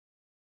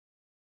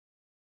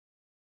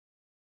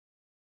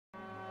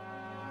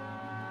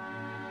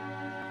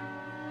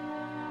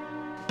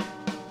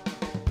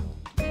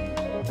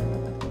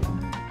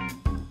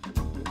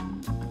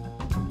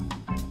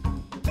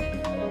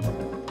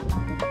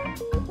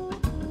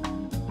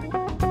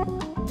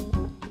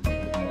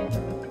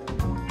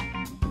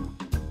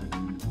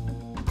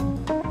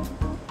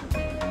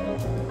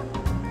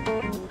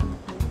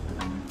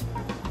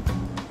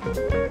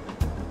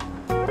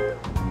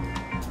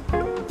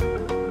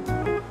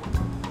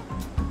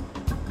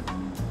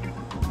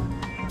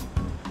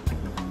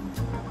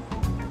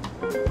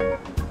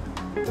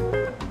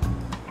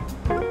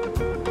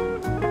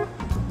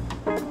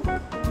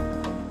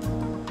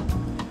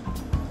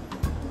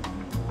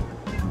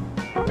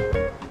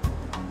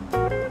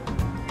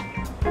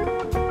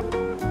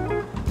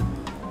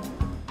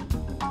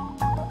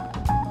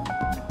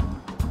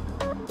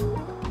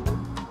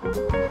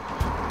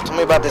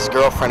me about this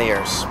girlfriend of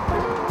yours.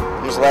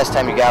 When was the last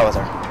time you got with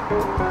her?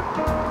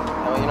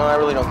 No, you know, I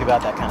really don't give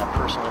out that kind of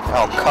personal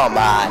information. Oh, come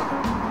on.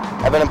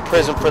 I've been in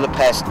prison for the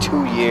past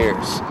 2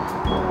 years.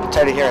 I'm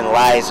tired of hearing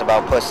lies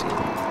about pussy.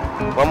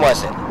 When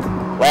was it?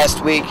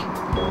 Last week?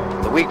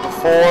 The week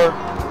before?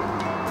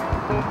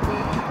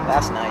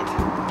 Last night.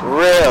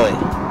 Really?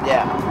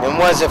 Yeah. And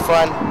was it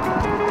fun?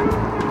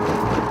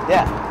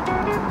 Yeah.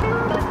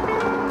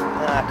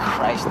 Ah,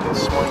 Christ,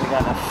 this morning we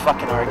got in a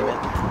fucking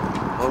argument.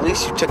 Well, at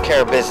least you took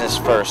care of business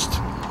first.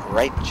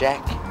 Right,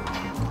 Jack?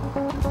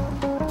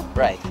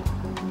 Right.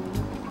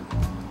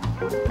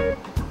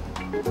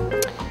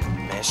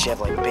 Man, does she have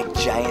like big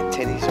giant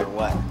titties or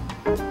what?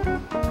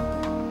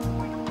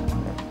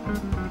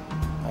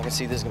 I can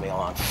see this is gonna be a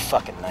long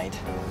fucking night.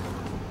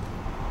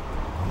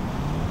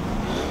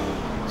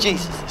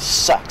 Jesus, this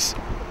sucks.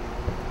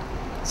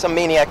 Some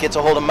maniac gets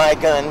a hold of my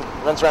gun,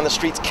 runs around the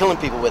streets killing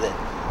people with it.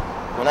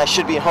 When I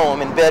should be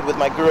home in bed with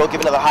my girl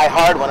giving her the high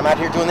hard when I'm out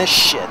here doing this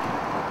shit.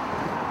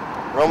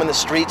 Roaming the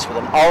streets with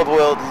an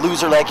olive-oiled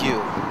loser like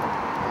you.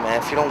 Man,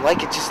 if you don't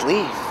like it, just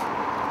leave.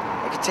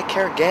 I can take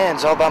care of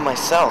Gans all by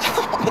myself.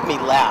 Don't make me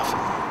laugh.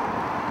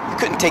 You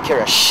couldn't take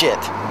care of shit.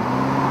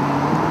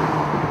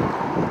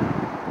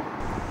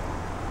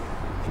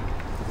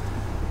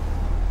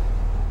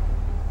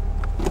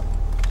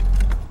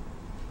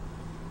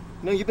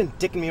 You know, you've been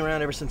dicking me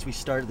around ever since we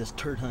started this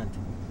turd hunt.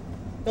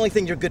 The only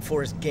thing you're good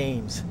for is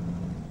games.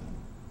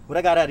 What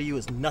I got out of you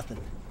is nothing.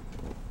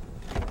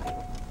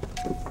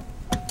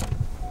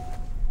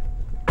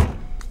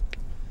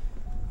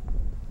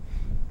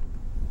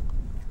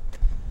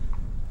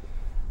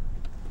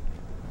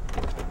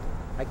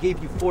 I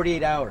gave you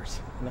 48 hours,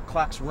 and the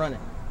clock's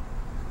running.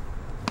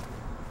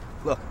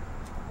 Look,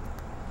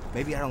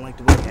 Maybe I don't like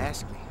the way you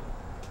ask me.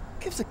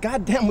 who gives a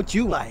goddamn what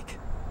you like?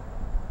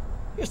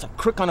 You're just a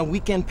crook on a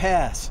weekend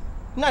pass.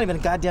 You're not even a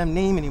goddamn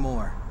name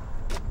anymore.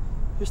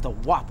 You're just a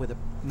wop with a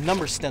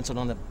number stenciled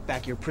on the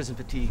back of your prison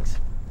fatigues.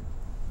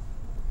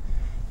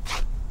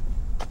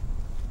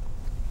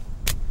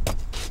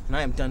 And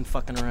I am done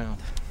fucking around.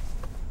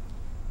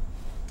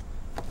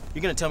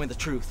 You're gonna tell me the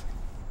truth.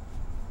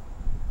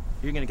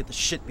 You're gonna get the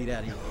shit beat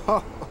out of you.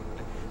 Oh,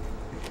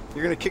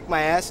 you're gonna kick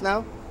my ass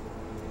now?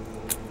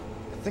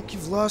 I think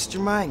you've lost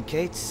your mind,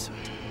 Cates.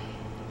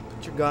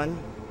 Put your gun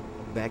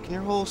back in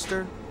your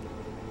holster,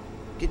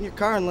 get in your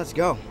car, and let's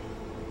go.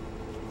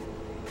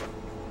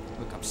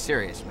 Look, I'm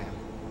serious, man.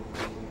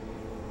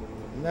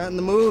 I'm not in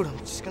the mood. I'm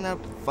just gonna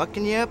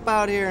fucking you up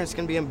out here, and it's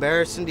gonna be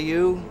embarrassing to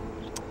you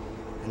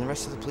and the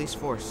rest of the police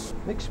force.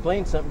 Let me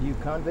explain something to you,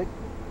 convict.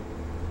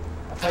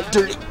 I'll fight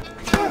dirty.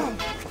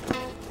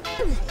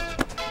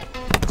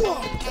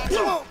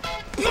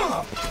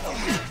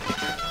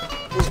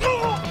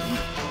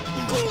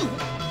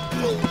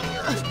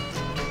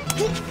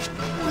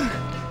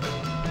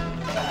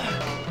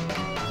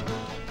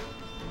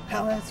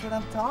 Hell, that's what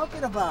I'm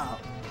talking about.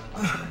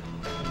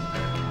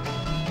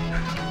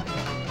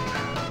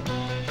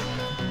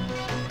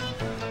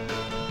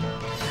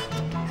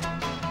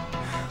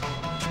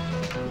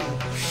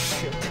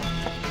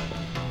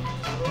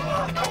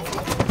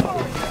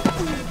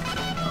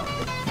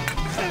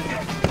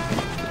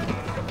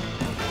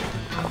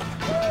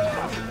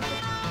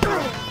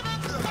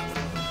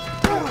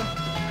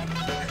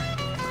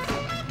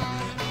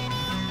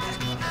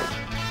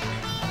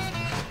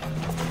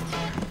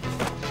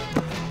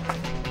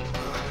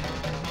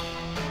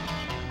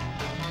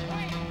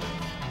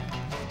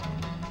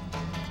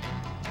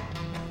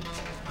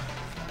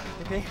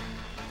 Okay?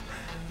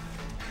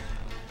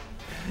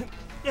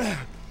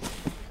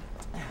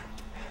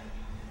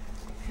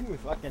 Give me a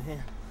fucking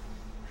hand.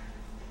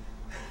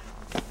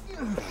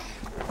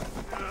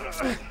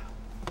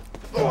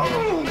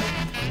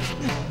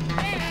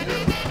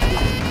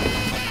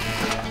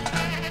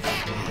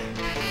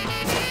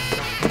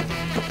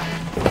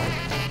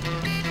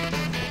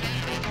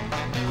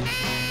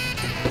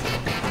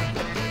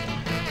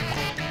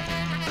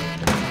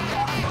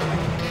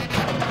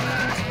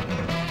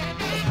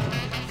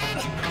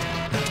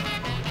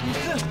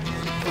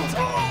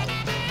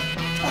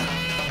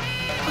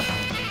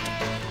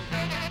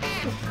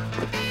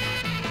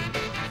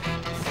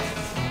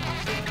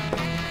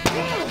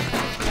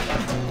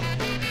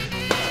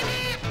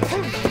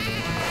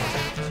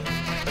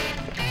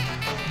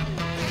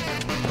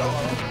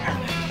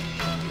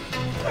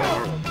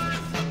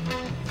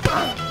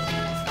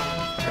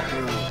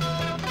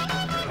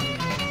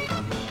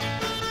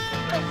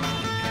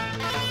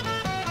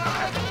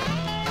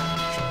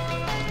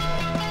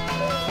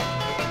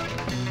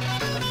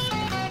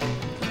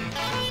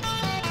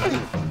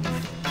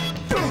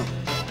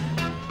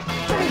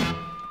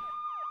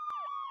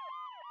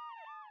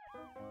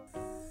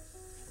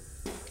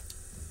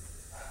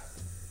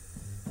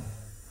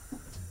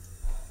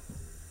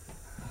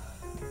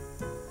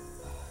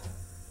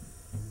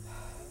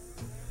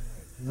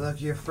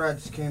 Lucky your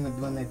friends came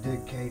when they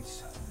did,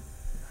 Cates.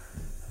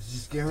 I was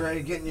just getting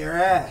ready to get in your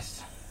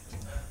ass.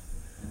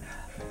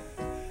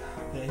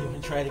 Yeah, you wanna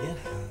try it again?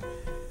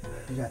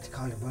 You got to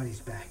call your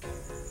buddies back.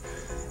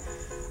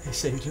 They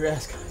saved your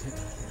ass.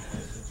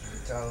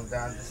 Tell them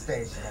down at the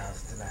station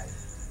house tonight.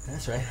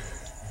 That's right.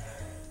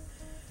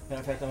 Matter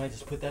of fact, I might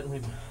just put that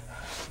in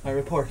my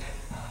report.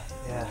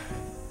 Yeah,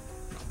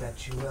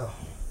 bet you will.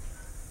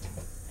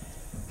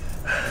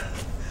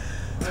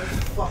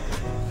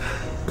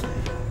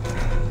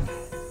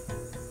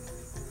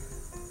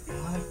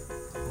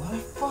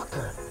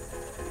 Motherfucker.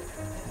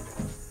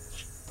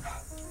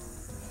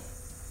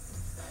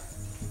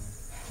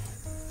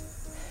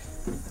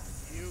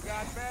 You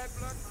got bad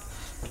blood?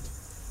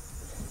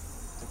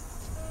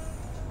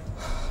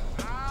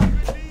 I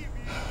believe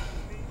you.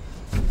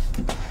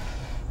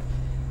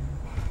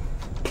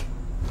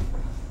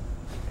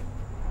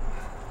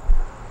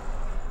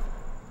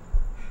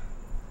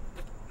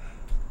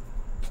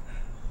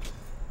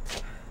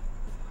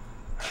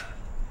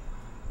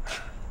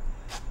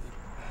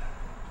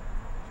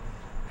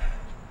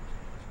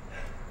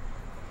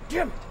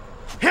 Damn it!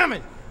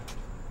 Hammond!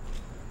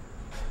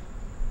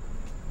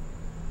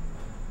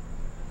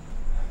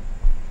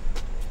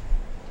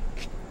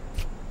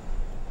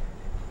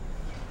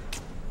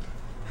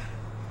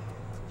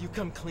 You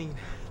come clean,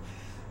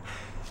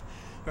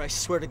 or I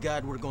swear to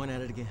God we're going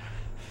at it again.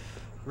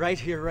 Right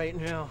here, right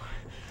now.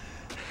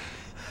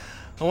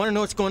 I want to know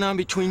what's going on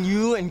between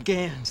you and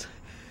Gans.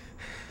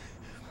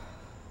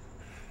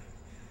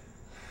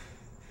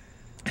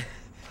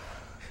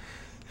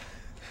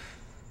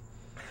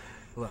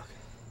 Look,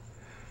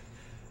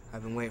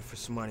 I've been waiting for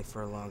some money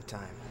for a long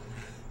time.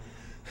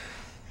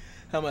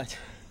 How much?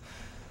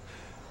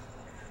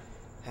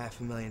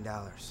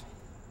 $500,000.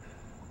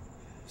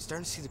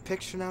 Starting to see the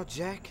picture now,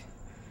 Jack?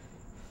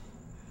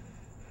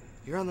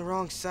 You're on the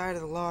wrong side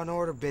of the law and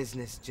order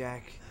business,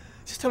 Jack.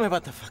 Just tell me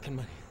about the fucking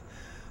money.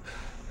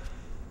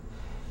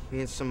 Me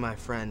and some of my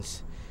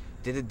friends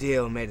did a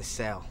deal and made a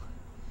sale.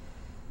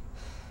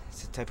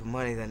 It's the type of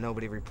money that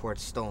nobody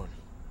reports stolen.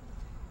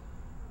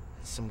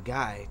 Some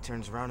guy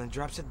turns around and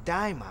drops a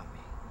dime on me.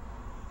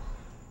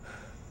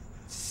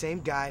 It's the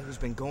same guy who's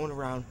been going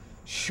around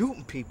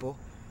shooting people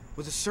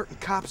with a certain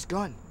cop's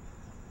gun.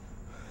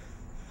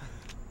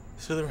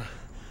 So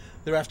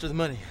they're after the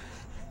money.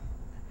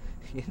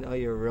 You know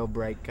you're a real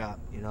bright cop.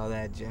 You know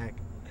that, Jack?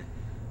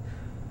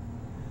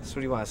 So what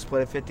do you want,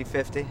 split it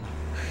 50-50?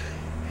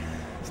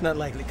 It's not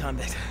likely,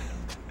 convict.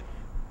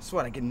 So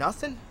what, I get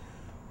nothing?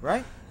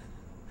 Right?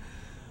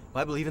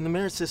 Well, I believe in the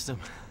merit system.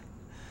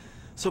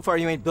 So far,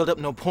 you ain't built up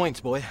no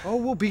points, boy. Oh,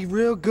 we'll be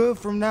real good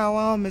from now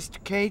on,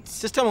 Mr.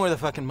 Cates. Just tell me where the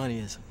fucking money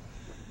is.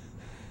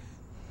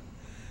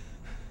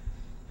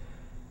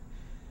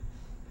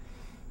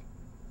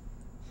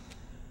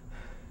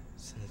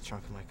 It's in the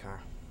trunk of my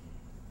car.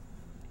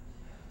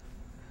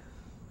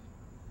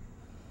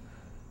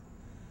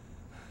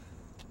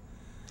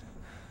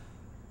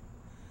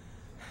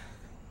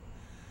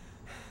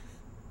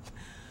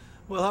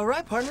 Well, all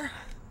right, partner.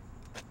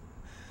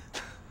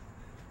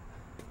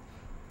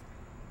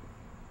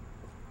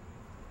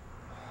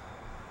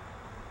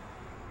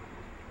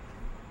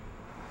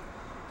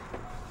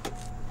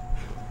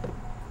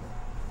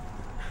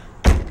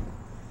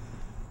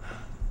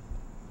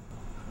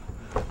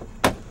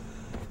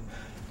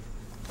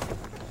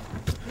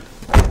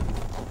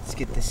 Let's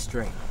get this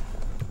straight.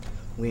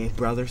 We ain't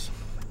brothers,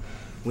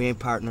 we ain't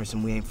partners,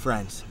 and we ain't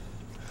friends.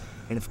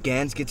 And if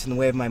Gans gets in the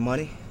way of my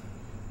money,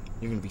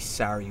 you're gonna be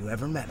sorry you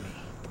ever met me.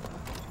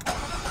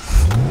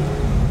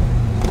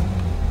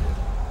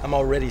 I'm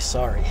already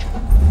sorry.